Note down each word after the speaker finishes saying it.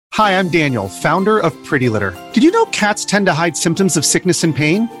Hi, I'm Daniel, founder of Pretty Litter. Did you know cats tend to hide symptoms of sickness and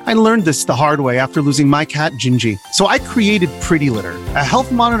pain? I learned this the hard way after losing my cat, Gingy. So I created Pretty Litter, a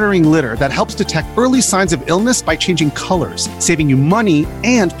health monitoring litter that helps detect early signs of illness by changing colors, saving you money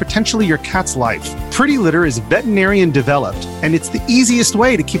and potentially your cat's life. Pretty Litter is veterinarian developed, and it's the easiest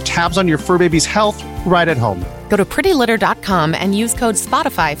way to keep tabs on your fur baby's health right at home. Go to prettylitter.com and use code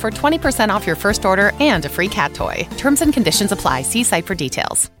SPOTIFY for 20% off your first order and a free cat toy. Terms and conditions apply. See site for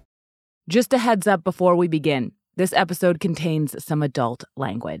details. Just a heads up before we begin. This episode contains some adult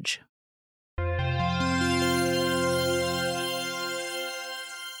language.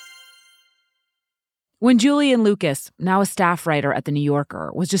 When Julian Lucas, now a staff writer at The New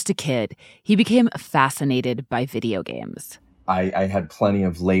Yorker, was just a kid, he became fascinated by video games. I had plenty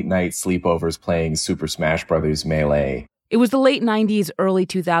of late-night sleepovers playing Super Smash Bros. Melee. It was the late 90s, early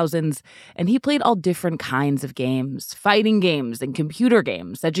 2000s, and he played all different kinds of games. Fighting games and computer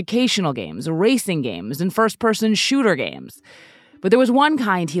games, educational games, racing games, and first-person shooter games. But there was one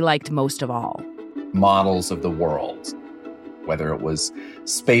kind he liked most of all. Models of the world. Whether it was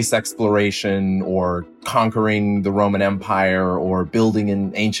space exploration or conquering the Roman Empire or building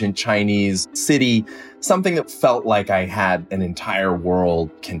an ancient Chinese city, something that felt like I had an entire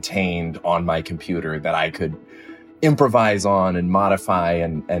world contained on my computer that I could improvise on and modify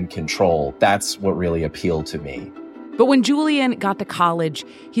and control. That's what really appealed to me. But when Julian got to college,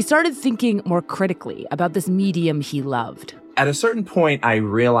 he started thinking more critically about this medium he loved. At a certain point, I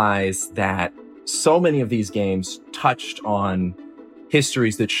realized that so many of these games touched on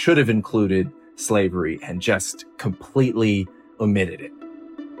histories that should have included slavery and just completely omitted it.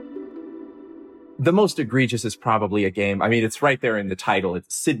 The most egregious is probably a game, it's right there in the title.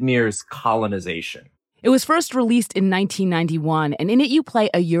 It's Sid Meier's Colonization. It was first released in 1991, and in it you play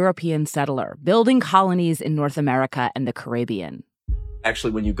a European settler, building colonies in North America and the Caribbean.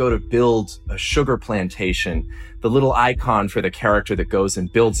 Actually, when you go to build a sugar plantation, the little icon for the character that goes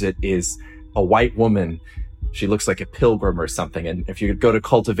and builds it is a white woman. She looks like a pilgrim or something. And if you go to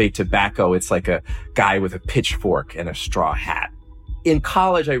cultivate tobacco, it's like a guy with a pitchfork and a straw hat. In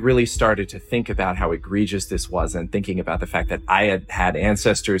college, I really started to think about how egregious this was and thinking about the fact that I had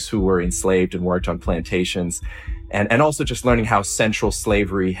ancestors who were enslaved and worked on plantations, and also just learning how central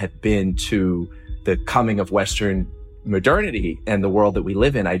slavery had been to the coming of Western modernity and the world that we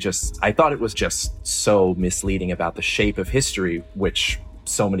live in. I thought it was just so misleading about the shape of history, which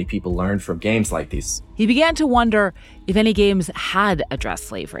so many people learn from games like these. He began to wonder if any games had addressed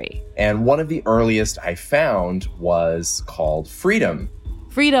slavery. And one of the earliest I found was called Freedom.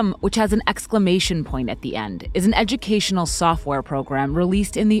 Freedom, which has an exclamation point at the end, is an educational software program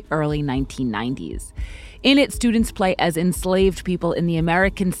released in the early 1990s. In it, students play as enslaved people in the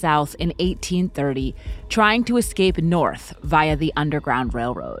American South in 1830, trying to escape north via the Underground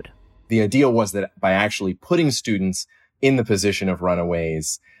Railroad. The idea was that by actually putting students in the position of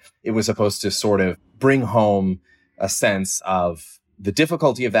runaways, it was supposed to sort of bring home a sense of the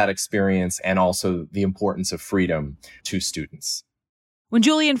difficulty of that experience and also the importance of freedom to students. When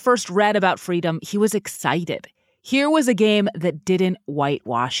Julian first read about Freedom, he was excited. Here was a game that didn't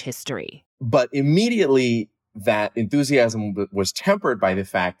whitewash history. But immediately that enthusiasm was tempered by the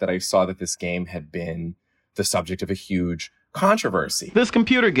fact that I saw that this game had been the subject of a huge controversy. This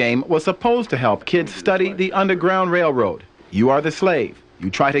computer game was supposed to help kids study the Underground Railroad. You are the slave. You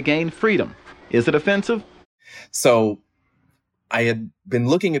try to gain freedom. Is it offensive? So I had been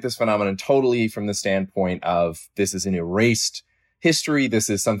looking at this phenomenon totally from the standpoint of this is an erased history. This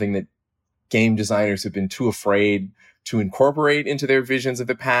is something that game designers have been too afraid to incorporate into their visions of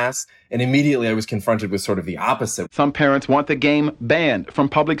the past. And immediately I was confronted with sort of the opposite. Some parents want the game banned from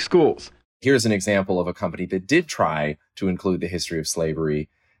public schools. Here's an example of a company that did try to include the history of slavery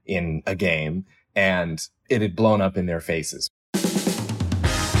in a game, and it had blown up in their faces.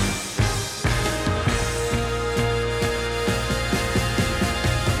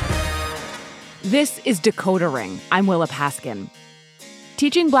 This is Decoder Ring. I'm Willa Paskin.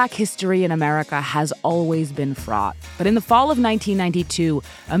 Teaching Black history in America has always been fraught, but in the fall of 1992,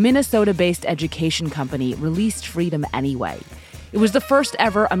 a Minnesota-based education company released Freedom anyway. It was the first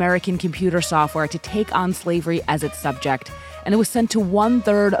ever American computer software to take on slavery as its subject, and it was sent to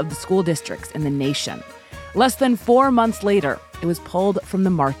 1/3 of the school districts in the nation. Less than 4 months later, it was pulled from the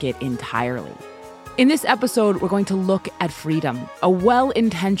market entirely. In this episode, we're going to look at Freedom, a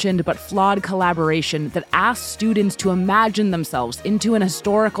well-intentioned but flawed collaboration that asks students to imagine themselves into an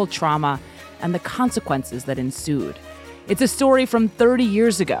historical trauma and the consequences that ensued. It's a story from 30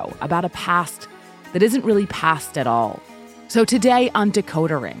 years ago about a past that isn't really past at all. So today on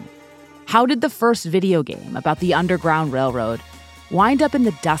Decoder Ring, how did the first video game about the Underground Railroad wind up in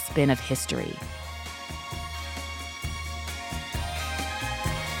the dustbin of history.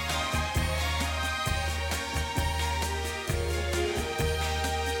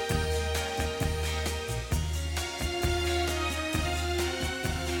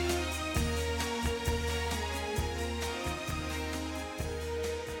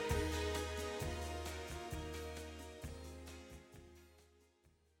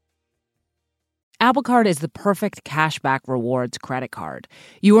 Apple Card is the perfect cashback rewards credit card.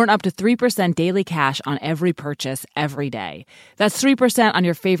 You earn up to 3% daily cash on every purchase every day. That's 3% on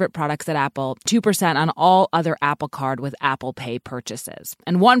your favorite products at Apple, 2% on all other Apple Card with Apple Pay purchases,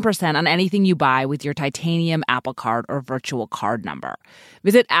 and 1% on anything you buy with your titanium Apple Card or virtual card number.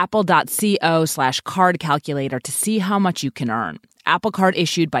 Visit apple.co/card calculator to see how much you can earn. Apple Card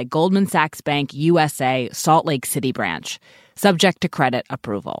issued by Goldman Sachs Bank USA, Salt Lake City branch. Subject to credit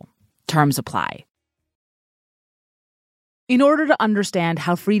approval. Terms apply. In order to understand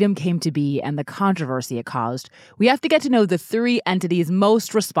how freedom came to be and the controversy it caused, we have to get to know the three entities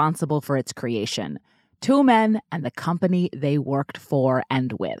most responsible for its creation. Two men and the company they worked for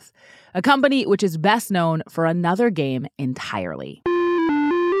and with. A company which is best known for another game entirely.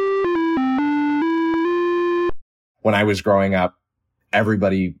 When I was growing up,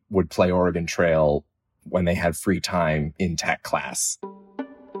 everybody would play Oregon Trail when they had free time in tech class.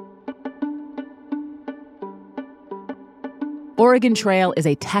 Oregon Trail is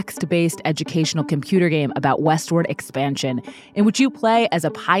a text-based educational computer game about westward expansion in which you play as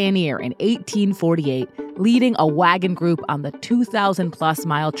a pioneer in 1848, leading a wagon group on the 2,000-plus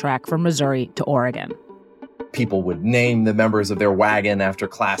mile trek from Missouri to Oregon. People would name the members of their wagon after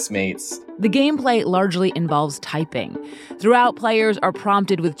classmates. The gameplay largely involves typing. Throughout, players are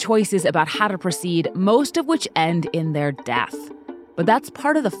prompted with choices about how to proceed, most of which end in their death. But that's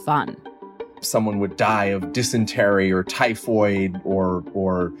part of the fun. Someone would die of dysentery or typhoid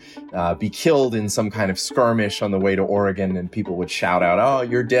or be killed in some kind of skirmish on the way to Oregon, and people would shout out, "Oh,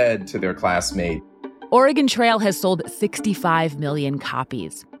 you're dead," to their classmate. Oregon Trail has sold 65 million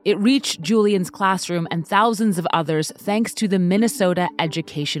copies. It reached Julian's classroom and thousands of others thanks to the Minnesota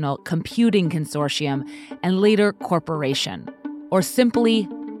Educational Computing Consortium and later Corporation, or simply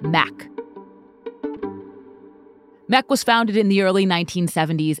MEC. MEC was founded in the early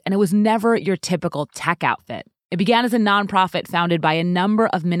 1970s, and it was never your typical tech outfit. It began as a nonprofit founded by a number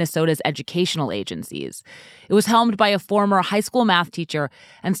of Minnesota's educational agencies. It was helmed by a former high school math teacher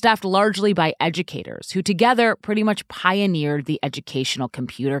and staffed largely by educators who together pretty much pioneered the educational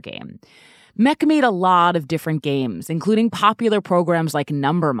computer game. MEC made a lot of different games, including popular programs like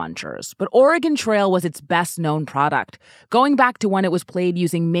Number Munchers, but Oregon Trail was its best-known product, going back to when it was played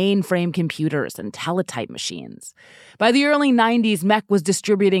using mainframe computers and teletype machines. By the early 90s, MEC was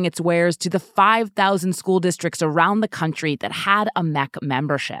distributing its wares to the 5,000 school districts around the country that had a MEC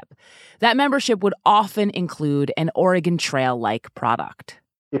membership. That membership would often include an Oregon Trail-like product.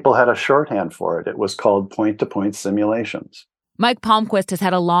 People had a shorthand for it. It was called point-to-point simulations. Mike Palmquist has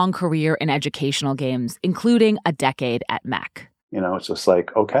had a long career in educational games, including a decade at MEC. You know, it's just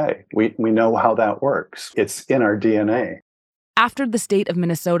like, okay, we know how that works. It's in our DNA. After the state of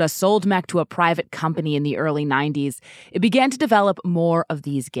Minnesota sold MEC to a private company in the early 90s, it began to develop more of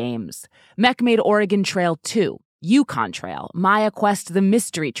these games. MEC made Oregon Trail 2, Yukon Trail, Maya Quest the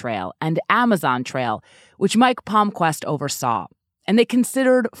Mystery Trail, and Amazon Trail, which Mike Palmquist oversaw. And they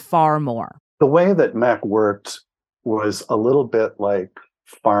considered far more. The way that MEC worked was a little bit like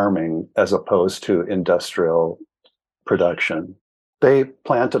farming as opposed to industrial production. They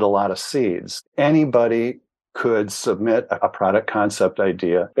planted a lot of seeds. Anybody could submit a product concept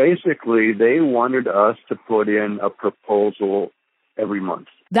idea. Basically, they wanted us to put in a proposal every month.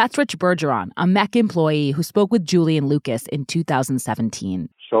 That's Rich Bergeron, a MEC employee who spoke with Julian Lucas in 2017.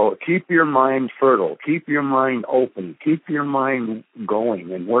 So keep your mind fertile, keep your mind open, keep your mind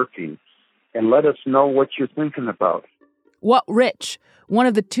going and working, and let us know what you're thinking about. What Rich, one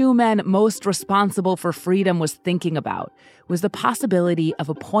of the two men most responsible for freedom, was thinking about was the possibility of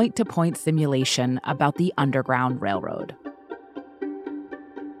a point-to-point simulation about the Underground Railroad.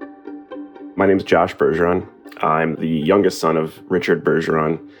 My name is Josh Bergeron. I'm the youngest son of Richard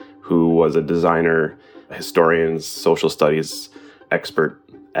Bergeron, who was a designer, historian, social studies expert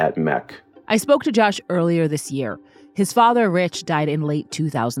at MEC. I spoke to Josh earlier this year. His father, Rich, died in late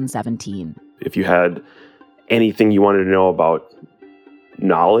 2017. If you had anything you wanted to know about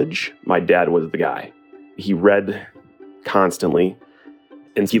knowledge, my dad was the guy. He read constantly,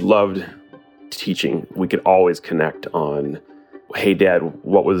 and he loved teaching. We could always connect on, hey, Dad,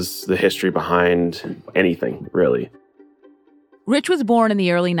 what was the history behind anything, really? Rich was born in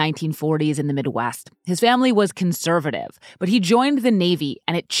the early 1940s in the Midwest. His family was conservative, but he joined the Navy,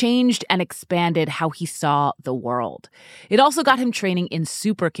 and it changed and expanded how he saw the world. It also got him training in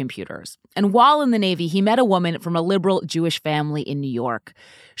supercomputers. And while in the Navy, he met a woman from a liberal Jewish family in New York.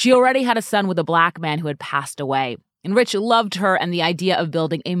 She already had a son with a black man who had passed away, and Rich loved her and the idea of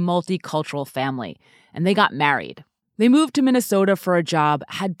building a multicultural family. And they got married. They moved to Minnesota for a job,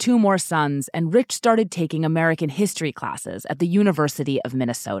 had 2 more sons, and Rich started taking American history classes at the University of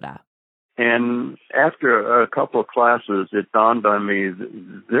Minnesota. And after a couple of classes, it dawned on me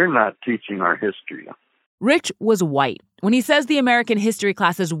they're not teaching our history. Rich was white. When he says the American history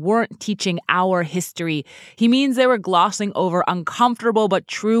classes weren't teaching our history, he means they were glossing over uncomfortable but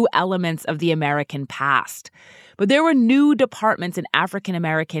true elements of the American past. But there were new departments in African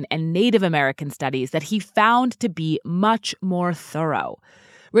American and Native American studies that he found to be much more thorough.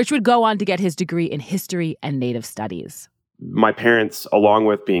 Rich would go on to get his degree in history and Native studies. My parents, along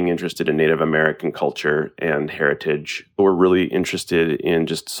with being interested in Native American culture and heritage, were really interested in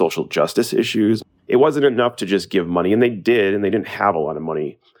just social justice issues. It wasn't enough to just give money, and they did, and they didn't have a lot of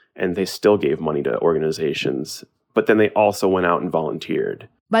money, and they still gave money to organizations. But then they also went out and volunteered.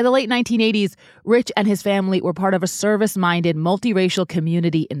 By the late 1980s, Rich and his family were part of a service-minded, multiracial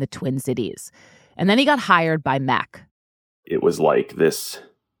community in the Twin Cities. And then he got hired by MEC. It was like this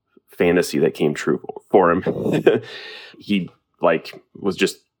fantasy that came true for him. He was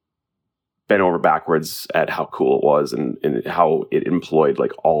just bent over backwards at how cool it was and how it employed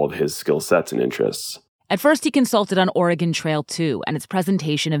all of his skill sets and interests. At first, he consulted on Oregon Trail 2 and its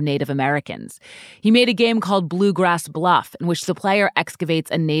presentation of Native Americans. He made a game called Bluegrass Bluff, in which the player excavates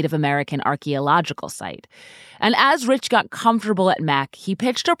a Native American archaeological site. And as Rich got comfortable at MEC, he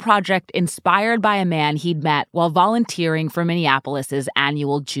pitched a project inspired by a man he'd met while volunteering for Minneapolis's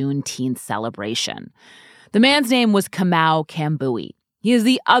annual Juneteenth celebration. The man's name was Kamau Kambui. He is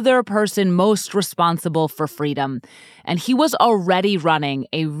the other person most responsible for freedom, and he was already running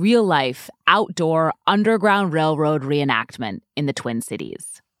a real-life, outdoor Underground Railroad reenactment in the Twin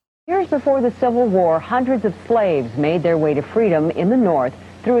Cities. Years before the Civil War, hundreds of slaves made their way to freedom in the North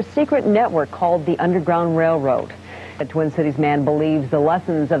through a secret network called the Underground Railroad. The Twin Cities man believes the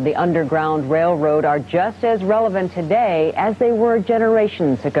lessons of the Underground Railroad are just as relevant today as they were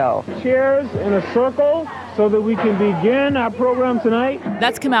generations ago. Chairs in a circle so that we can begin our program tonight.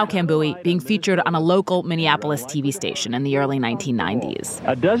 That's Kamau Kambui being featured on a local Minneapolis TV station in the early 1990s.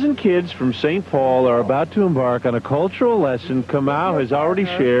 A dozen kids from St. Paul are about to embark on a cultural lesson Kamau has already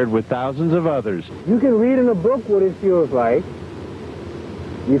shared with thousands of others. You can read in a book what it feels like.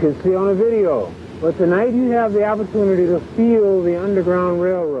 You can see on a video. But tonight you have the opportunity to feel the Underground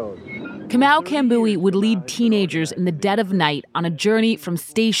Railroad. Kamau Kambui would lead teenagers in the dead of night on a journey from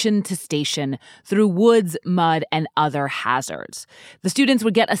station to station through woods, mud, and other hazards. The students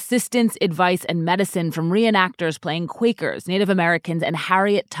would get assistance, advice, and medicine from reenactors playing Quakers, Native Americans, and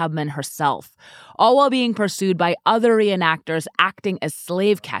Harriet Tubman herself, all while being pursued by other reenactors acting as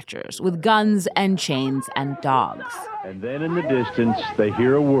slave catchers with guns and chains and dogs. And then in the distance, they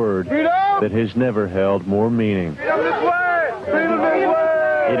hear a word that has never held more meaning. Freedom this way! Freedom this way!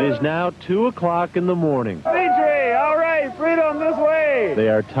 It is now 2 o'clock in the morning. DJ, all right, freedom this way! They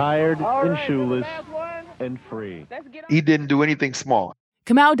are tired and shoeless and free. He didn't do anything small.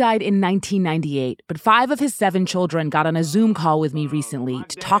 Kamau died in 1998, but 5 of his 7 children got on a Zoom call with me recently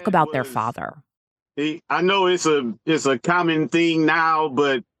to talk about their father. I know it's a common thing now,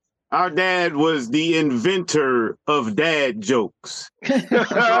 but our dad was the inventor of dad jokes. So he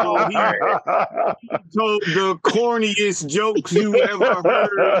told the corniest jokes you ever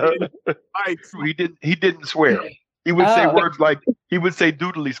heard in life. He didn't swear. He would say words like, he would say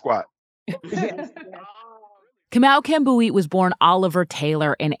doodly squat. Kamau Kambui was born Oliver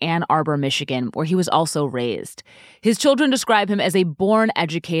Taylor in Ann Arbor, Michigan, where he was also raised. His children describe him as a born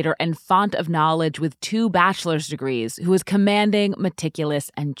educator and font of knowledge with 2 bachelor's degrees, who was commanding, meticulous,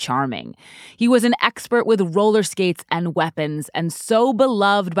 and charming. He was an expert with roller skates and weapons, and so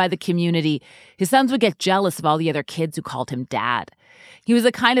beloved by the community, his sons would get jealous of all the other kids who called him dad. He was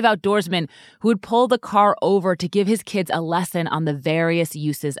the kind of outdoorsman who would pull the car over to give his kids a lesson on the various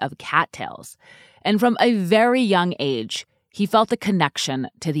uses of cattails. And from a very young age, he felt a connection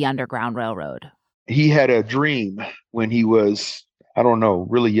to the Underground Railroad. He had a dream when he was,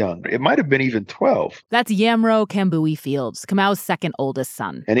 really young. It might have been even 12. That's Yamro Kambui Fields, Kamau's second oldest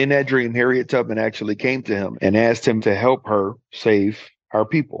son. And in that dream, Harriet Tubman actually came to him and asked him to help her save our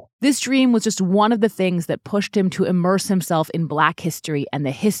people. This dream was just one of the things that pushed him to immerse himself in Black history and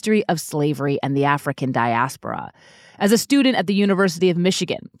the history of slavery and the African diaspora. As a student at the University of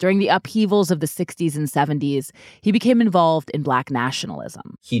Michigan, during the upheavals of the 60s and 70s, he became involved in Black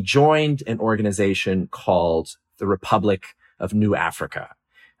nationalism. He joined an organization called the Republic of New Africa,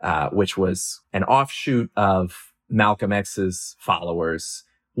 which was an offshoot of Malcolm X's followers,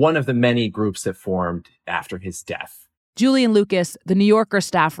 one of the many groups that formed after his death. Julian Lucas, the New Yorker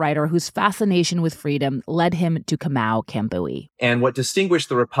staff writer whose fascination with freedom led him to Kamau Kambui. And what distinguished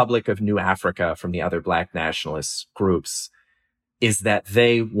the Republic of New Africa from the other Black nationalist groups is that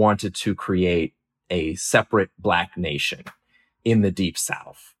they wanted to create a separate Black nation in the Deep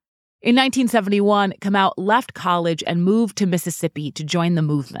South. In 1971, Kamau left college and moved to Mississippi to join the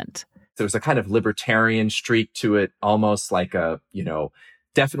movement. There was a kind of libertarian streak to it, almost like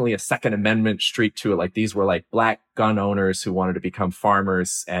definitely a Second Amendment streak to it. Like these were like Black gun owners who wanted to become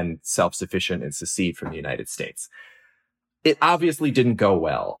farmers and self-sufficient and secede from the United States. It obviously didn't go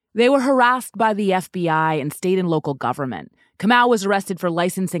well. They were harassed by the FBI and state and local government. Kamau was arrested for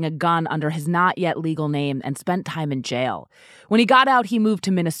licensing a gun under his not yet legal name and spent time in jail. When he got out, he moved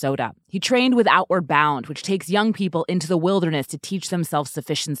to Minnesota. He trained with Outward Bound, which takes young people into the wilderness to teach them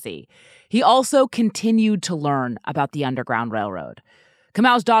self-sufficiency. He also continued to learn about the Underground Railroad.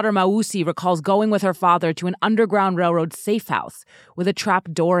 Kamau's daughter, Mausi, recalls going with her father to an Underground Railroad safe house with a trap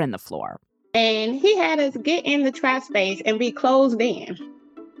door in the floor. And he had us get in the trap space and be closed in.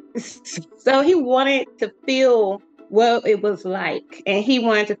 So he wanted to feel what it was like, and he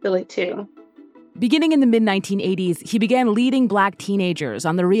wanted to feel it too. Beginning in the mid-1980s, he began leading Black teenagers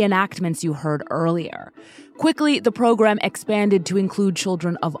on the reenactments you heard earlier. Quickly, the program expanded to include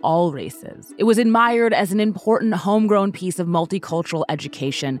children of all races. It was admired as an important homegrown piece of multicultural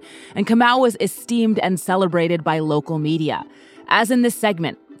education, and Kamau was esteemed and celebrated by local media, as in this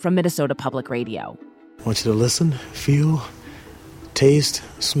segment from Minnesota Public Radio. I want you to listen, feel, taste,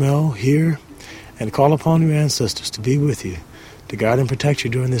 smell, hear, and call upon your ancestors to be with you, to guide and protect you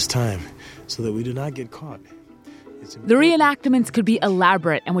during this time, so that we do not get caught. The reenactments could be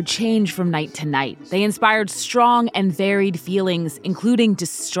elaborate and would change from night to night. They inspired strong and varied feelings, including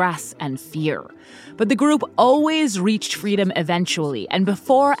distress and fear. But the group always reached freedom eventually, and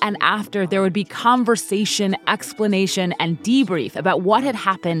before and after, there would be conversation, explanation, and debrief about what had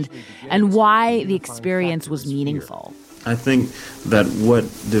happened and why the experience was meaningful. I think that what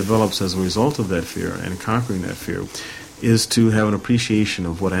develops as a result of that fear and conquering that fear is to have an appreciation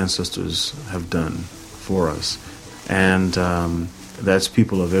of what ancestors have done for us. And that's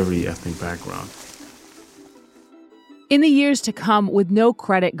people of every ethnic background. In the years to come, with no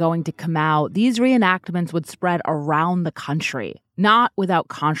credit going to Kamau, these reenactments would spread around the country, not without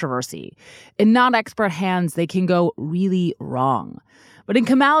controversy. In non-expert hands, they can go really wrong. But in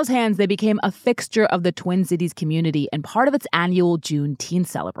Kamau's hands, they became a fixture of the Twin Cities community and part of its annual Juneteenth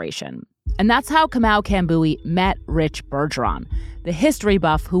celebration. And that's how Kamau Kambui met Rich Bergeron, the history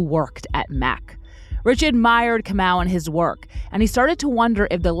buff who worked at MEC. Rich admired Kamau and his work, and he started to wonder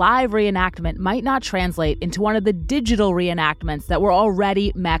if the live reenactment might not translate into one of the digital reenactments that were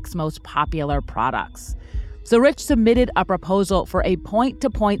already MEC's most popular products. So Rich submitted a proposal for a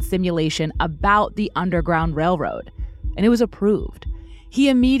point-to-point simulation about the Underground Railroad, and it was approved. He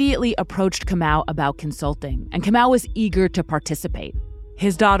immediately approached Kamau about consulting, and Kamau was eager to participate.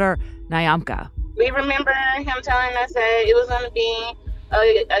 His daughter, Nyamka. We remember him telling us that it was going to be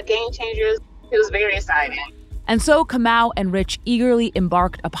a game changer. It was very exciting. And so Kamau and Rich eagerly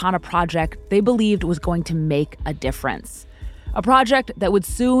embarked upon a project they believed was going to make a difference. A project that would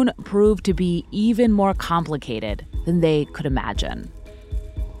soon prove to be even more complicated than they could imagine.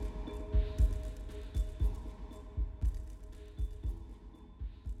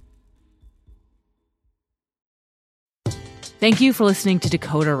 Thank you for listening to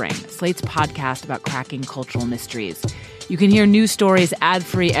Decoder Ring, Slate's podcast about cracking cultural mysteries. You can hear new stories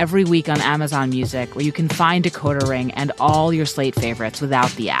ad-free every week on Amazon Music, where you can find Decoder Ring and all your Slate favorites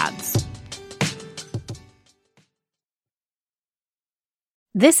without the ads.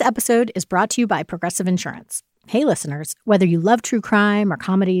 This episode is brought to you by Progressive Insurance. Hey, listeners, whether you love true crime or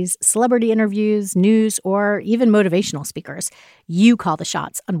comedies, celebrity interviews, news, or even motivational speakers, you call the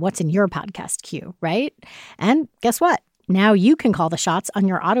shots on what's in your podcast queue, right? And guess what? Now you can call the shots on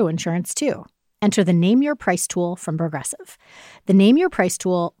your auto insurance, too. Enter the Name Your Price tool from Progressive. The Name Your Price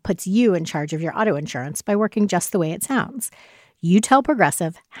tool puts you in charge of your auto insurance by working just the way it sounds. You tell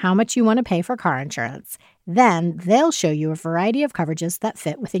Progressive how much you want to pay for car insurance. Then they'll show you a variety of coverages that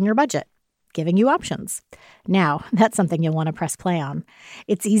fit within your budget. giving you options. Now, that's something you'll want to press play on.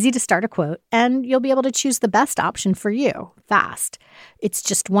 It's easy to start a quote, and you'll be able to choose the best option for you, fast. It's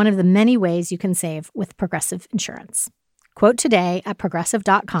just one of the many ways you can save with Progressive Insurance. Quote today at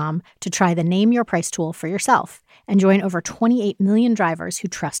Progressive.com to try the Name Your Price tool for yourself and join over 28 million drivers who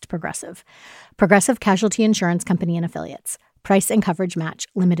trust Progressive. Progressive Casualty Insurance Company and Affiliates. Price and coverage match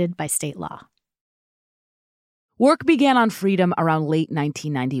limited by state law. Work began on Freedom around late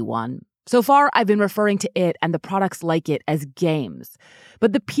 1991. So far, I've been referring to it and the products like it as games.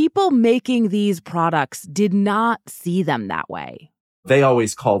 But the people making these products did not see them that way. They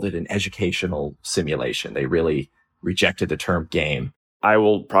always called it an educational simulation. They really rejected the term game. I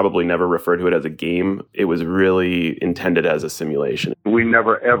will probably never refer to it as a game. It was really intended as a simulation. We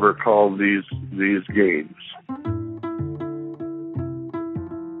never ever called these games.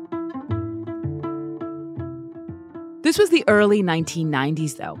 This was the early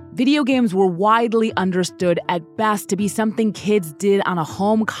 1990s, though. Video games were widely understood at best to be something kids did on a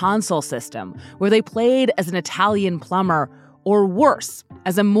home console system, where they played as an Italian plumber, or worse,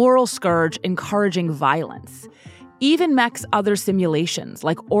 as a moral scourge encouraging violence. Even Mech's other simulations,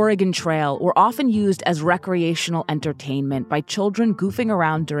 like Oregon Trail, were often used as recreational entertainment by children goofing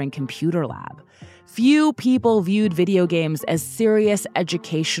around during computer lab. Few people viewed video games as serious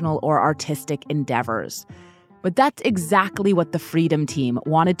educational or artistic endeavors. But that's exactly what the Freedom team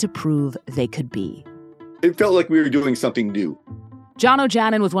wanted to prove they could be. It felt like we were doing something new. John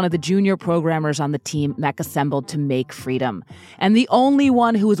O'Jannon was one of the junior programmers on the team Mech assembled to make Freedom, and the only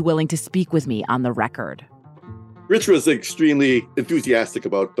one who was willing to speak with me on the record. Rich was extremely enthusiastic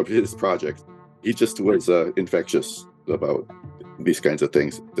about his project. He just was infectious about these kinds of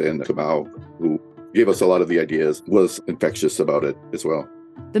things. And Kamau, who gave us a lot of the ideas, was infectious about it as well.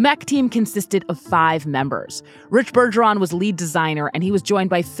 The Mech team consisted of 5 members. Rich Bergeron was lead designer, and he was joined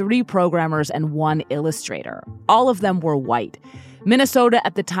by 3 programmers and 1 illustrator. All of them were white. Minnesota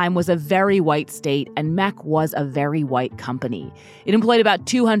at the time was a very white state, and Mech was a very white company. It employed about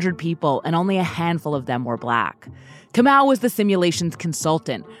 200 people, and only a handful of them were black. Kamau was the simulations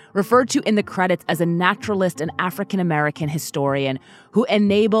consultant, referred to in the credits as a naturalist and African-American historian who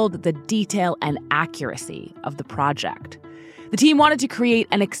enabled the detail and accuracy of the project. The team wanted to create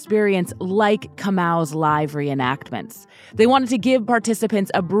an experience like Kamau's live reenactments. They wanted to give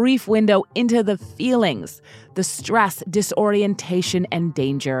participants a brief window into the feelings, the stress, disorientation, and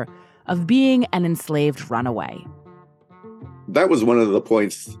danger of being an enslaved runaway. That was one of the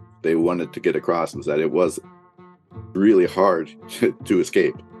points they wanted to get across, was that it was really hard to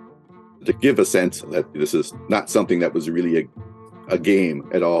escape. To give a sense that this is not something that was really a game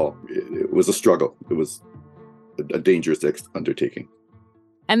at all. It was a struggle. It was a dangerous undertaking.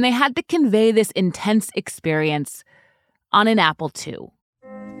 And they had to convey this intense experience on an Apple II.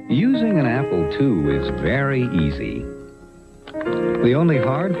 Using an Apple II is very easy. The only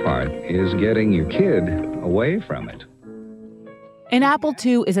hard part is getting your kid away from it. An Apple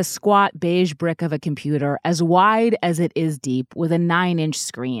II is a squat beige brick of a computer as wide as it is deep, with a 9-inch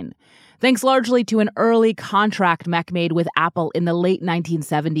screen. Thanks largely to an early contract Mech made with Apple in the late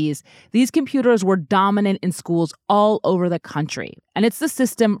 1970s, these computers were dominant in schools all over the country, and it's the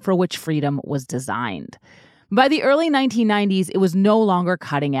system for which Freedom was designed. By the early 1990s, it was no longer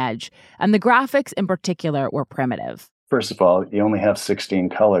cutting edge, and the graphics in particular were primitive. First of all, you only have 16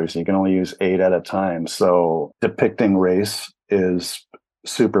 colors. You can only use 8 at a time, so depicting race is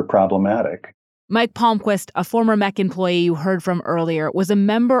super problematic. Mike Palmquist, a former Mech employee you heard from earlier, was a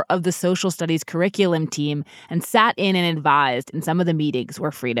member of the social studies curriculum team and sat in and advised in some of the meetings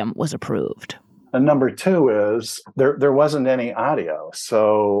where Freedom was approved. And number 2 is there wasn't any audio.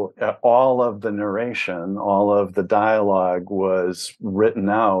 So all of the narration, all of the dialogue was written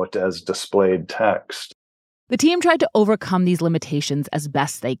out as displayed text. The team tried to overcome these limitations as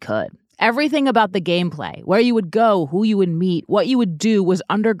best they could. Everything about the gameplay, where you would go, who you would meet, what you would do, was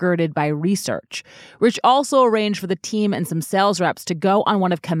undergirded by research. Rich also arranged for the team and some sales reps to go on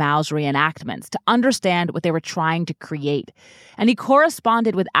one of Kamau's reenactments to understand what they were trying to create. And he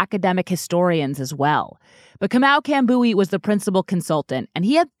corresponded with academic historians as well. But Kamau Kambui was the principal consultant, and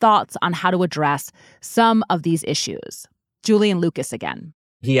he had thoughts on how to address some of these issues. Julian Lucas again.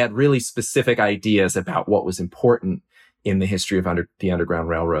 He had really specific ideas about what was important in the history of the Underground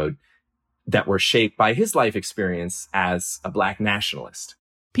Railroad that were shaped by his life experience as a Black nationalist.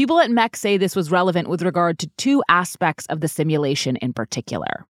 People at Mech say this was relevant with regard to 2 aspects of the simulation in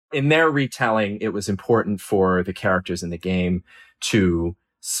particular. In their retelling, it was important for the characters in the game to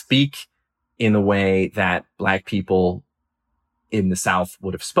speak in the way that Black people in the South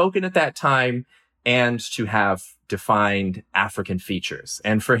would have spoken at that time, and to have defined African features.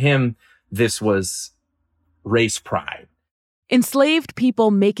 And for him, this was race pride. Enslaved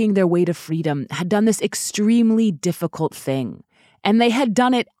people making their way to freedom had done this extremely difficult thing. And they had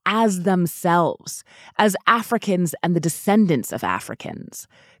done it as themselves, as Africans and the descendants of Africans.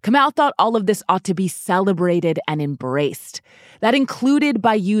 Kamau thought all of this ought to be celebrated and embraced. That included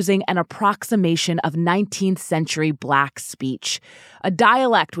by using an approximation of 19th century Black speech, a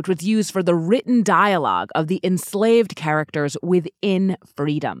dialect which was used for the written dialogue of the enslaved characters within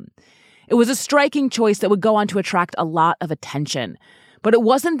freedom. It was a striking choice that would go on to attract a lot of attention, but it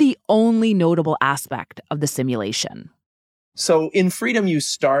wasn't the only notable aspect of the simulation. So in Freedom, you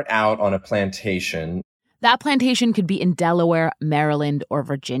start out on a plantation. That plantation could be in Delaware, Maryland, or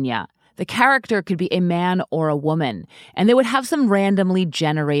Virginia. The character could be a man or a woman, and they would have some randomly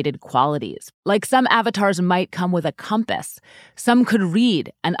generated qualities. Like some avatars might come with a compass. Some could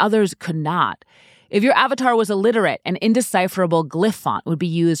read, and others could not. If your avatar was illiterate, an indecipherable glyph font would be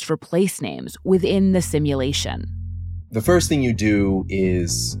used for place names within the simulation. The first thing you do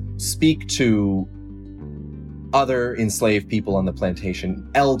is speak to other enslaved people on the plantation,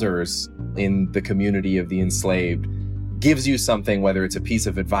 elders in the community of the enslaved, gives you something, whether it's a piece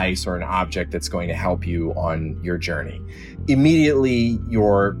of advice or an object that's going to help you on your journey. Immediately,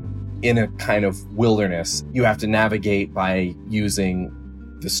 you're in a kind of wilderness. You have to navigate by using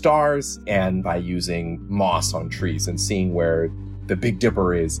the stars and by using moss on trees and seeing where the Big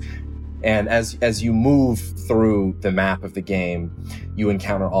Dipper is. And as you move through the map of the game, you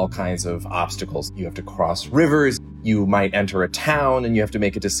encounter all kinds of obstacles. You have to cross rivers. You might enter a town and you have to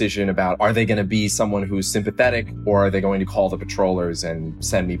make a decision about, are they going to be someone who's sympathetic, or are they going to call the patrollers and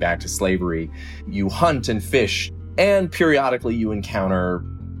send me back to slavery? You hunt and fish, and periodically you encounter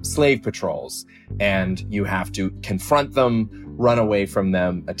slave patrols, and you have to confront them, run away from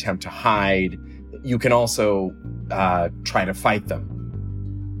them, attempt to hide. You can also try to fight them.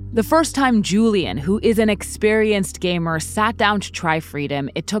 The first time Julian, who is an experienced gamer, sat down to try Freedom,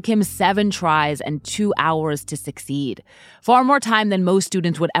 it took him 7 tries and 2 hours to succeed. Far more time than most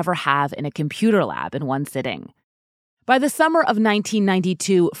students would ever have in a computer lab in one sitting. By the summer of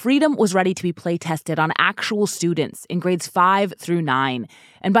 1992, Freedom was ready to be play-tested on actual students in grades 5 through 9,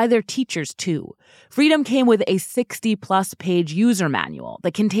 and by their teachers, too. Freedom came with a 60-plus page user manual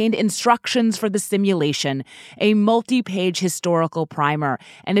that contained instructions for the simulation, a multi-page historical primer,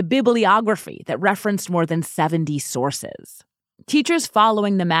 and a bibliography that referenced more than 70 sources. Teachers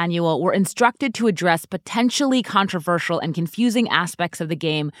following the manual were instructed to address potentially controversial and confusing aspects of the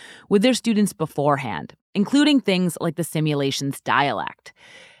game with their students beforehand, including things like the simulation's dialect.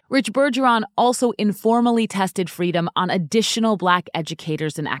 Rich Bergeron also informally tested Freedom on additional Black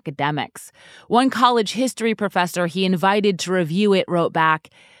educators and academics. One college history professor he invited to review it wrote back,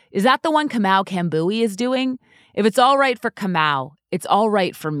 "Is that the one Kamau Kambui is doing? If it's all right for Kamau, it's all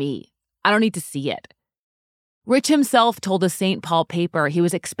right for me. I don't need to see it." Rich himself told the St. Paul paper he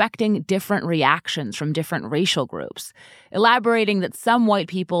was expecting different reactions from different racial groups, elaborating that some white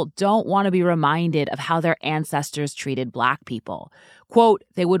people don't want to be reminded of how their ancestors treated Black people. Quote,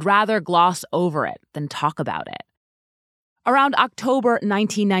 they would rather gloss over it than talk about it. Around October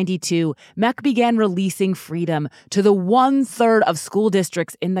 1992, MEC began releasing Freedom to the 1/3 of school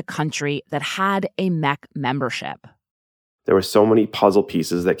districts in the country that had a MEC membership. There were so many puzzle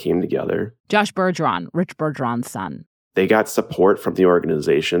pieces that came together. Josh Bergeron, Rich Bergeron's son. They got support from the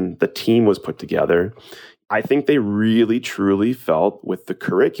organization. The team was put together. I think they really, truly felt with the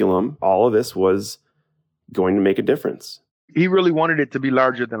curriculum, all of this was going to make a difference. He really wanted it to be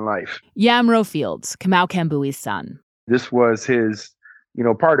larger than life. Yamro Fields, Kamau Kambui's son. This was his,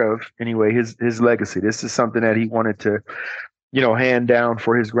 part of, anyway, his legacy. This is something that he wanted to, hand down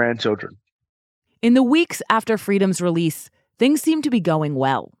for his grandchildren. In the weeks after Freedom's release, things seemed to be going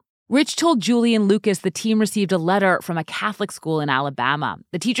well. Rich told Julian Lucas the team received a letter from a Catholic school in Alabama.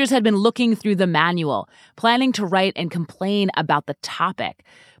 The teachers had been looking through the manual, planning to write and complain about the topic,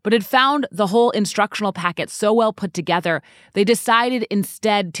 but had found the whole instructional packet so well put together, they decided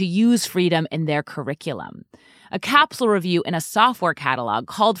instead to use Freedom in their curriculum. A capsule review in a software catalog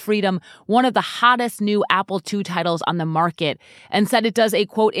called Freedom one of the hottest new Apple II titles on the market and said it does a,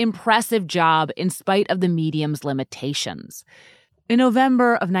 quote, impressive job in spite of the medium's limitations. In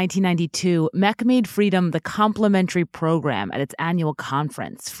November of 1992, MEC made Freedom the complimentary program at its annual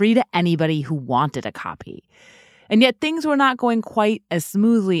conference, free to anybody who wanted a copy. And yet things were not going quite as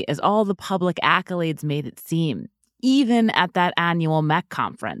smoothly as all the public accolades made it seem, even at that annual MEC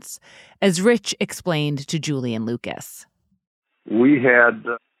conference, as Rich explained to Julian Lucas. We had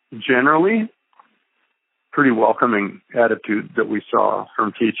generally pretty welcoming attitude that we saw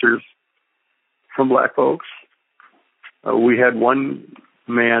from teachers, from Black folks. We had one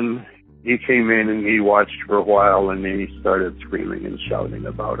man He came in and he watched for a while, and then he started screaming and shouting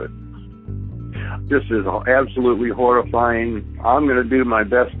about it. This is absolutely horrifying. I'm going to do my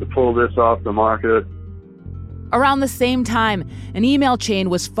best to pull this off the market. Around the same time, an email chain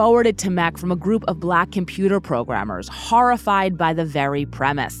was forwarded to MEC from a group of Black computer programmers horrified by the very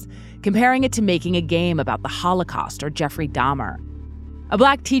premise, comparing it to making a game about the Holocaust or Jeffrey Dahmer. A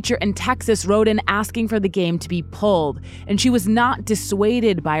Black teacher in Texas wrote in asking for the game to be pulled, and she was not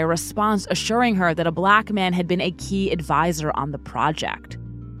dissuaded by a response assuring her that a Black man had been a key advisor on the project.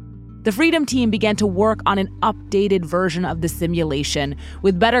 The Freedom team began to work on an updated version of the simulation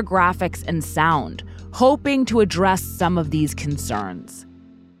with better graphics and sound, hoping to address some of these concerns.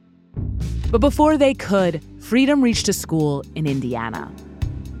 But before they could, Freedom reached a school in Indiana.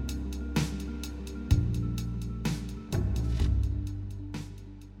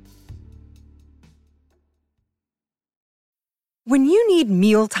 When you need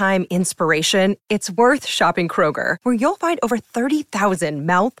mealtime inspiration, it's worth shopping Kroger, where you'll find over 30,000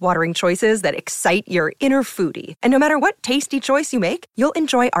 mouth-watering choices that excite your inner foodie. And no matter what tasty choice you make, you'll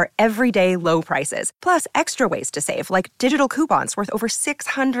enjoy our everyday low prices, plus extra ways to save, like digital coupons worth over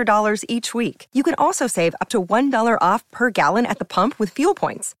 $600 each week. You can also save up to $1 off per gallon at the pump with fuel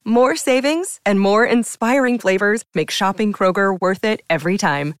points. More savings and more inspiring flavors make shopping Kroger worth it every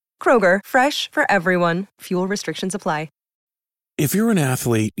time. Kroger, fresh for everyone. Fuel restrictions apply. If you're an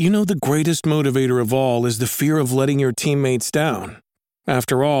athlete, you know the greatest motivator of all is the fear of letting your teammates down.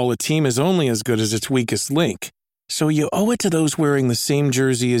 After all, a team is only as good as its weakest link. So you owe it to those wearing the same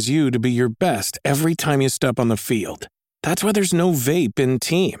jersey as you to be your best every time you step on the field. That's why there's no vape in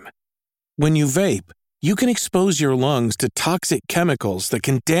team. When you vape, you can expose your lungs to toxic chemicals that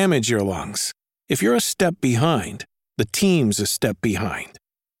can damage your lungs. If you're a step behind, the team's a step behind.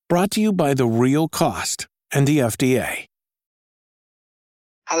 Brought to you by The Real Cost and the FDA.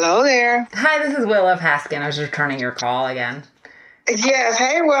 Hello there. Hi, this is Willa Paskin. I was returning your call again. Yes.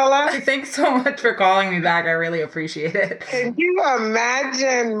 Hey, Willa. Thanks so much for calling me back. I really appreciate it. Can you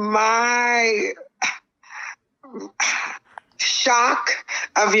imagine my shock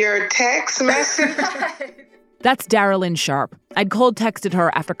of your text message? That's Darylyn Sharp. I'd cold texted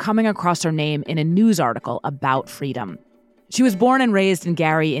her after coming across her name in a news article about Freedom. She was born and raised in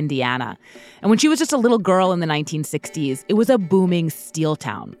Gary, Indiana. And when she was just a little girl in the 1960s, it was a booming steel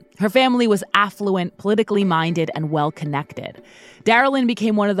town. Her family was affluent, politically minded, and well-connected. Darylyn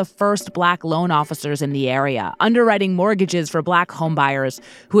became one of the first Black loan officers in the area, underwriting mortgages for Black homebuyers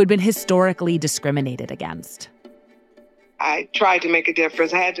who had been historically discriminated against. I tried to make a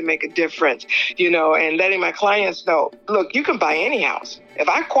difference. I had to make a difference, and letting my clients know, look, you can buy any house. If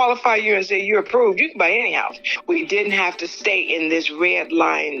I qualify you and say you're approved, you can buy any house. We didn't have to stay in this red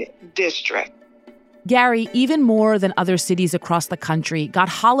line district. Gary, even more than other cities across the country, got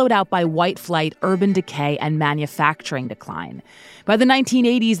hollowed out by white flight, urban decay, and manufacturing decline. By the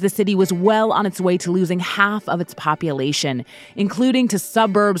 1980s, the city was well on its way to losing half of its population, including to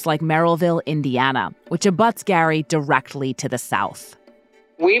suburbs like Merrillville, Indiana, which abuts Gary directly to the south.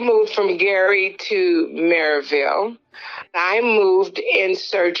 We moved from Gary to Merrillville. I moved in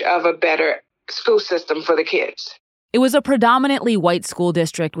search of a better school system for the kids. It was a predominantly white school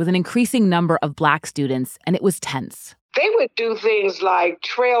district with an increasing number of Black students, and it was tense. They would do things like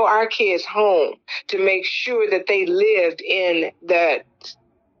trail our kids home to make sure that they lived in the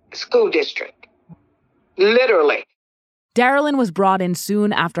school district. Literally. Darylyn was brought in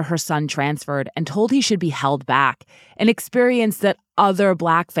soon after her son transferred and told he should be held back, an experience that other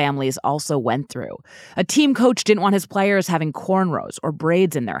Black families also went through. A team coach didn't want his players having cornrows or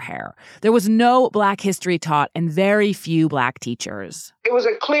braids in their hair. There was no Black history taught and very few Black teachers. It was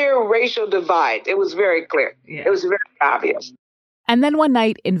a clear racial divide. It was very clear. Yeah. It was very obvious. And then one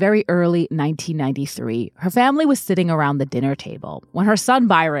night in very early 1993, her family was sitting around the dinner table when her son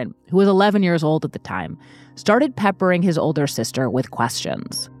Byron, who was 11 years old at the time, started peppering his older sister with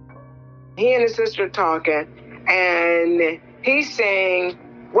questions. He and his sister talking, and he's saying,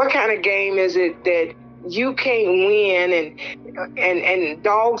 what kind of game is it that you can't win and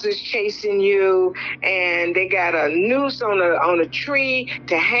dogs is chasing you and they got a noose on a tree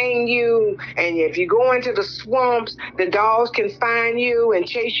to hang you, and if you go into the swamps the dogs can find you and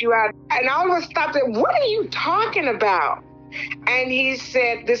chase you out. And all of us stopped and, what are you talking about? And he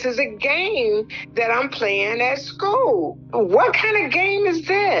said, this is a game that I'm playing at school. What kind of game is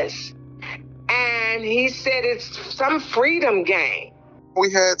this? And he said, it's some freedom game.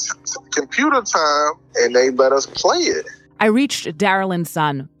 We had some computer time, and they let us play it. I reached Darylyn's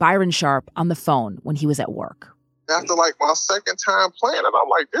son, Byron Sharp, on the phone when he was at work. After, my second time playing it, I'm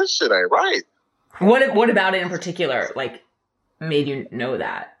like, this shit ain't right. What about it in particular, made you know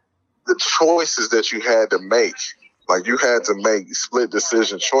that? the choices that you had to make. Like, you had to make split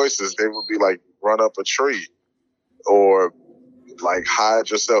decision choices. They would be like, run up a tree or like hide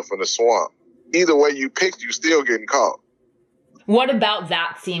yourself in the swamp. Either way you picked, you still getting caught. What about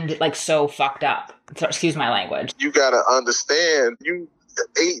that seemed like so fucked up? So, excuse my language. You got to understand, you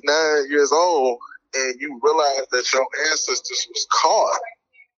 8, 9 years old, and you realize that your ancestors was caught.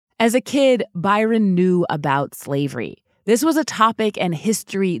 As a kid, Byron knew about slavery. This was a topic and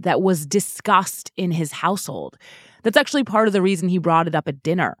history that was discussed in his household. That's actually part of the reason he brought it up at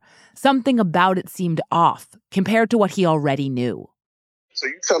dinner. Something about it seemed off compared to what he already knew. So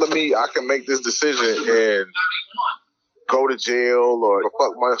you telling me I can make this decision and go to jail or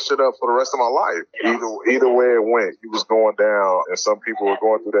fuck my shit up for the rest of my life? Either way it went, he was going down, and some people were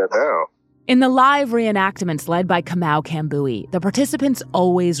going through that now. In the live reenactments led by Kamau Kambui, the participants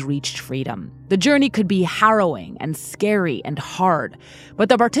always reached freedom. The journey could be harrowing and scary and hard, but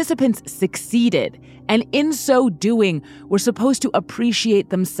the participants succeeded, and in so doing, were supposed to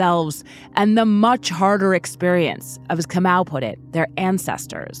appreciate themselves and the much harder experience of, as Kamau put it, their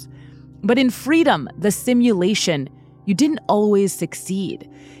ancestors. But in freedom, the simulation, you didn't always succeed.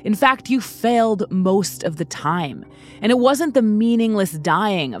 In fact, you failed most of the time. And it wasn't the meaningless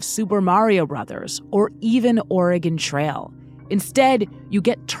dying of Super Mario Brothers or even Oregon Trail. Instead, you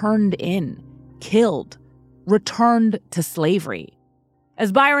get turned in, killed, returned to slavery.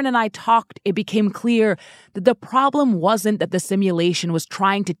 As Byron and I talked, it became clear that the problem wasn't that the simulation was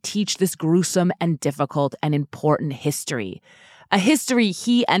trying to teach this gruesome and difficult and important history, a history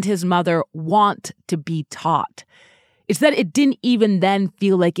he and his mother want to be taught. It's that it didn't even then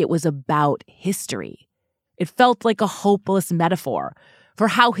feel like it was about history. It felt like a hopeless metaphor for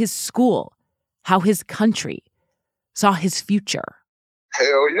how his school, how his country saw his future.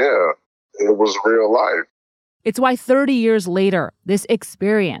 Hell yeah, it was real life. It's why 30 years later, this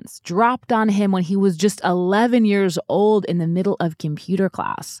experience dropped on him when he was just 11 years old in the middle of computer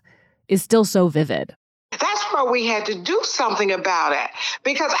class is still so vivid. That's why we had to do something about it,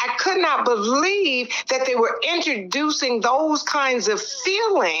 because I could not believe that they were introducing those kinds of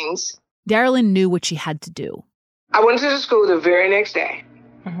feelings. Darylyn knew what she had to do. I went to the school the very next day.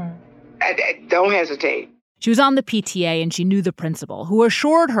 I don't hesitate. She was on the PTA and she knew the principal, who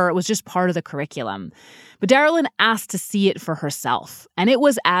assured her it was just part of the curriculum. But Darylyn asked to see it for herself, and it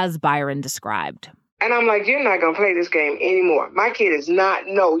was as Byron described. And I'm like, you're not going to play this game anymore. My kid is not,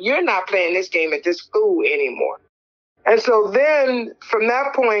 no, you're not playing this game at this school anymore. And so then from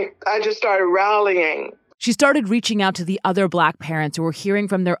that point, I just started rallying. She started reaching out to the other Black parents who were hearing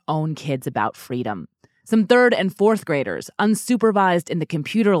from their own kids about freedom. Some 3rd and 4th graders, unsupervised in the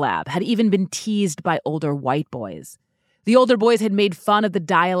computer lab, had even been teased by older white boys. The older boys had made fun of the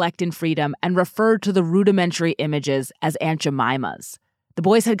dialect in freedom and referred to the rudimentary images as Aunt Jemimas. The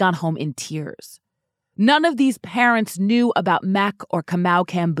boys had gone home in tears. None of these parents knew about Mac or Kamau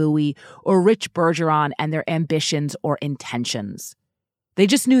Kambui or Rich Bergeron and their ambitions or intentions. They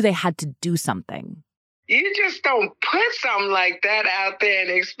just knew they had to do something. You just don't put something like that out there and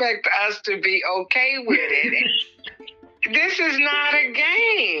expect us to be okay with it. This is not a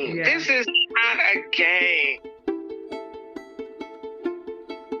game. Yeah. This is not a game.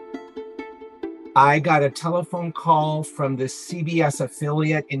 I got a telephone call from the CBS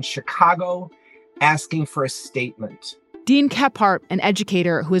affiliate in Chicago asking for a statement. Dean Kephart, an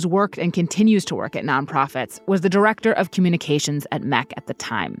educator who has worked and continues to work at nonprofits, was the director of communications at MEC at the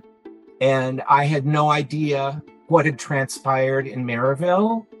time. And I had no idea what had transpired in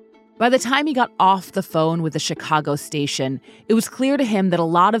Maryville. By the time he got off the phone with the Chicago station, it was clear to him that a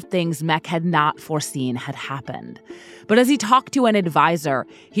lot of things MEC had not foreseen had happened. But as he talked to an advisor,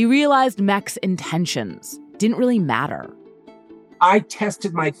 he realized MEC's intentions didn't really matter. I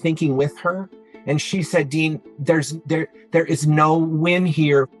tested my thinking with her, and she said, Dean, there is no win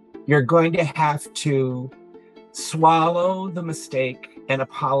here. You're going to have to swallow the mistake and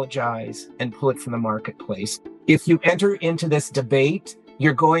apologize and pull it from the marketplace. If you enter into this debate,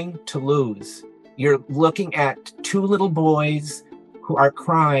 you're going to lose. You're looking at 2 little boys who are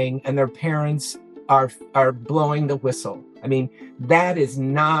crying and their parents are blowing the whistle. I mean, that is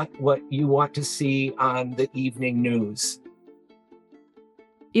not what you want to see on the evening news.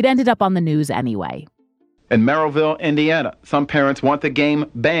 It ended up on the news anyway. In Merrillville, Indiana, some parents want the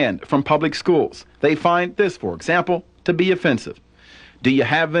game banned from public schools. They find this, for example, to be offensive. Do you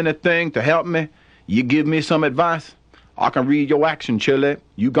have anything to help me? You give me some advice? I can read your action, Chile.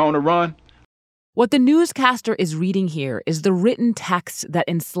 You gonna run? What the newscaster is reading here is the written text that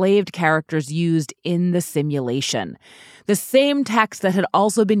enslaved characters used in the simulation. The same text that had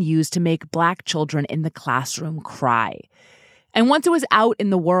also been used to make Black children in the classroom cry. And once it was out in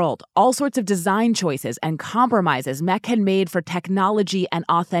the world, all sorts of design choices and compromises MEC had made for technology and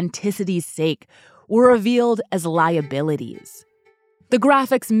authenticity's sake were revealed as liabilities. The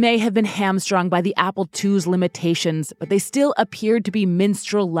graphics may have been hamstrung by the Apple II's limitations, but they still appeared to be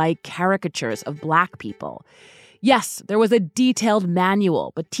minstrel-like caricatures of Black people. Yes, there was a detailed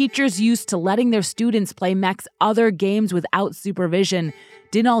manual, but teachers used to letting their students play MEC's other games without supervision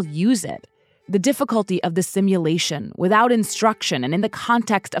didn't all use it. The difficulty of the simulation, without instruction and in the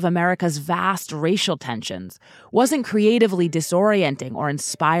context of America's vast racial tensions, wasn't creatively disorienting or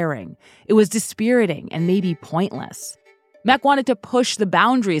inspiring. It was dispiriting and maybe pointless. MEC wanted to push the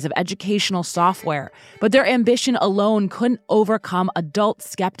boundaries of educational software, but their ambition alone couldn't overcome adult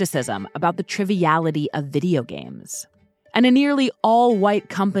skepticism about the triviality of video games. And a nearly all-white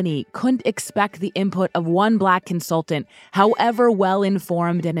company couldn't expect the input of one Black consultant, however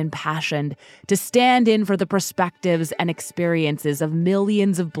well-informed and impassioned, to stand in for the perspectives and experiences of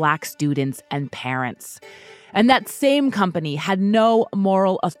millions of Black students and parents. And that same company had no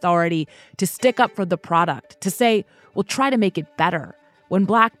moral authority to stick up for the product, to say, we'll try to make it better, when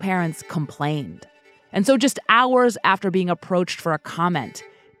Black parents complained. And so just hours after being approached for a comment,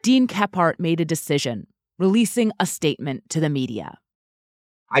 Dean Kephart made a decision, releasing a statement to the media.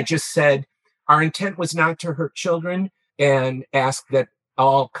 I just said, our intent was not to hurt children, and asked that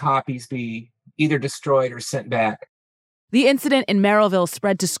all copies be either destroyed or sent back. The incident in Merrillville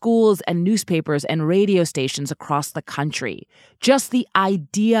spread to schools and newspapers and radio stations across the country. Just the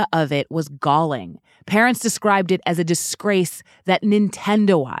idea of it was galling. Parents described it as a disgrace that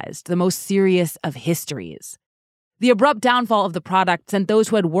Nintendoized the most serious of histories. The abrupt downfall of the product sent those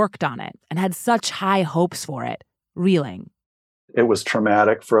who had worked on it and had such high hopes for it reeling. It was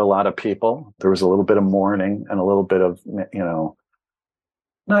traumatic for a lot of people. There was a little bit of mourning and a little bit of,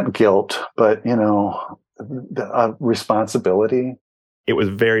 not guilt, but, responsibility. It was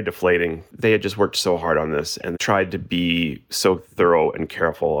very deflating. They had just worked so hard on this and tried to be so thorough and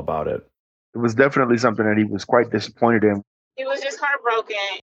careful about it. It was definitely something that he was quite disappointed in. He was just heartbroken.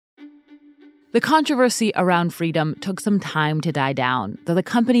 The controversy around Freedom took some time to die down, though the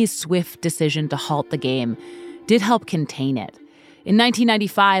company's swift decision to halt the game did help contain it. In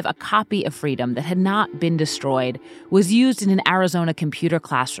 1995, a copy of Freedom that had not been destroyed was used in an Arizona computer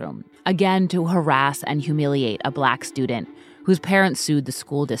classroom, again to harass and humiliate a Black student whose parents sued the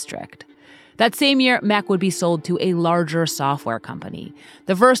school district. That same year, MEC would be sold to a larger software company,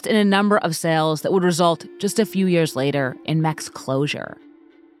 the first in a number of sales that would result just a few years later in MEC's closure.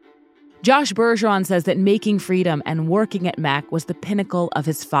 Josh Bergeron says that making Freedom and working at MEC was the pinnacle of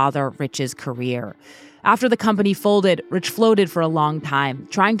his father, Rich's career. After the company folded, Rich floated for a long time,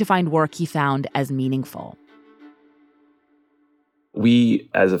 trying to find work he found as meaningful. We,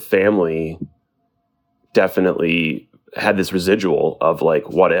 as a family, definitely had this residual of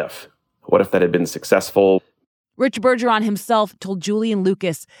what if? What if that had been successful? Rich Bergeron himself told Julian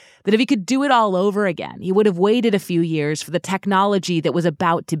Lucas that if he could do it all over again, he would have waited a few years for the technology that was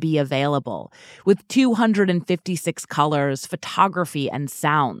about to be available, with 256 colors, photography, and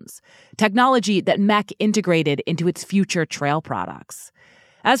sounds, technology that MEC integrated into its future trail products.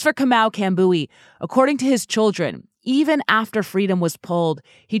 As for Kamau Kambui, according to his children, even after Freedom was pulled,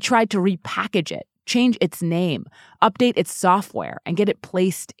 he tried to repackage it, change its name, update its software, and get it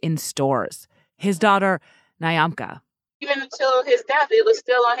placed in stores. His daughter, Nyamka. Even until his death, it was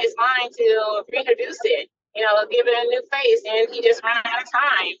still on his mind to reintroduce it, give it a new face, and he just ran out of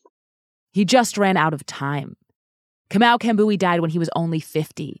time. He just ran out of time. Kamau Kambui died when he was only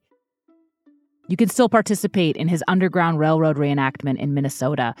 50. You can still participate in his Underground Railroad reenactment in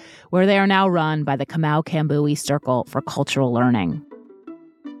Minnesota, where they are now run by the Kamau Kambui Circle for Cultural Learning.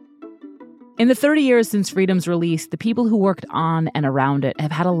 In the 30 years since Freedom's release, the people who worked on and around it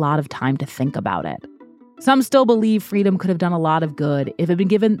have had a lot of time to think about it. Some still believe Freedom could have done a lot of good if it had been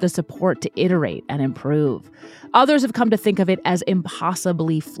given the support to iterate and improve. Others have come to think of it as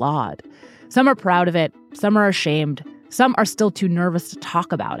impossibly flawed. Some are proud of it, some are ashamed, some are still too nervous to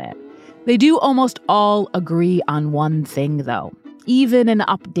talk about it. They do almost all agree on one thing, though. Even an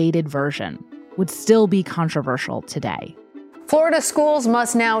updated version would still be controversial today. Florida schools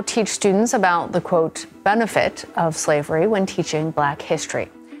must now teach students about the, quote, benefit of slavery when teaching Black history.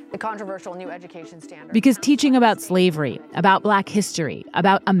 The controversial new education standard. Because teaching about slavery, about Black history,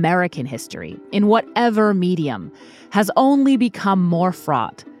 about American history, in whatever medium, has only become more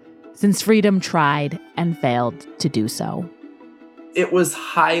fraught since Freedom tried and failed to do so. It was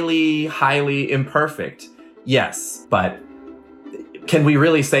highly, highly imperfect, yes, but can we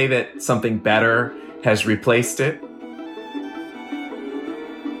really say that something better has replaced it?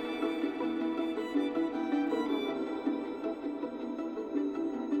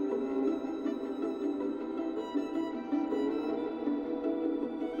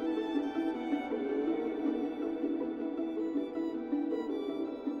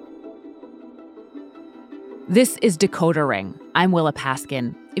 This is Decoder Ring. I'm Willa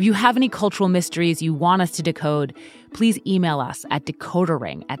Paskin. If you have any cultural mysteries you want us to decode, please email us at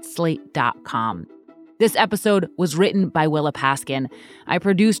decoderring@slate.com. This episode was written by Willa Paskin. I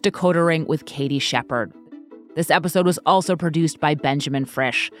produced Decoder Ring with Katie Shepard. This episode was also produced by Benjamin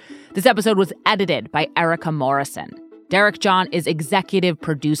Frisch. This episode was edited by Erica Morrison. Derek John is executive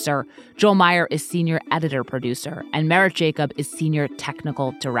producer. Joel Meyer is senior editor producer. And Merritt Jacob is senior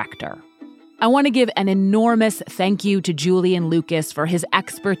technical director. I want to give an enormous thank you to Julian Lucas for his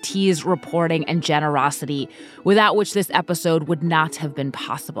expertise, reporting, and generosity, without which this episode would not have been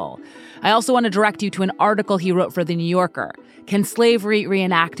possible. I also want to direct you to an article he wrote for The New Yorker, Can Slavery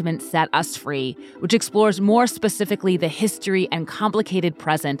Reenactment Set Us Free?, which explores more specifically the history and complicated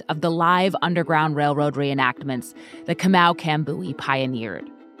present of the live Underground Railroad reenactments that Kamau Kambui pioneered.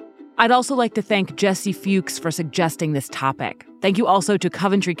 I'd also like to thank Jesse Fuchs for suggesting this topic. Thank you also to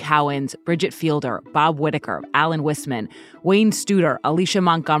Coventry Cowens, Bridget Fielder, Bob Whitaker, Alan Wisman, Wayne Studer, Alicia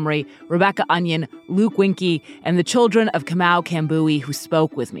Montgomery, Rebecca Onion, Luke Winkie, and the children of Kamau Kambui who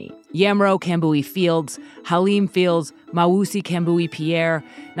spoke with me. Yamro Kambui Fields, Halim Fields, Mawusi Kambui Pierre,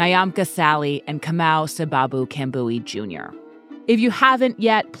 Nyamka Sally, and Kamau Sababu Kambui Jr. If you haven't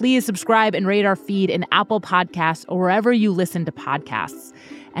yet, please subscribe and rate our feed in Apple Podcasts or wherever you listen to podcasts.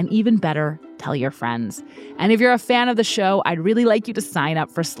 And even better, tell your friends. And if you're a fan of the show, I'd really like you to sign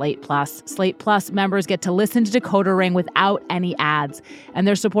up for Slate Plus. Slate Plus members get to listen to Decoder Ring without any ads, and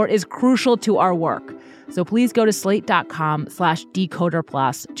their support is crucial to our work. So please go to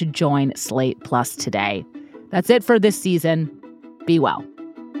slate.com/decoderplus to join Slate Plus today. That's it for this season. Be well.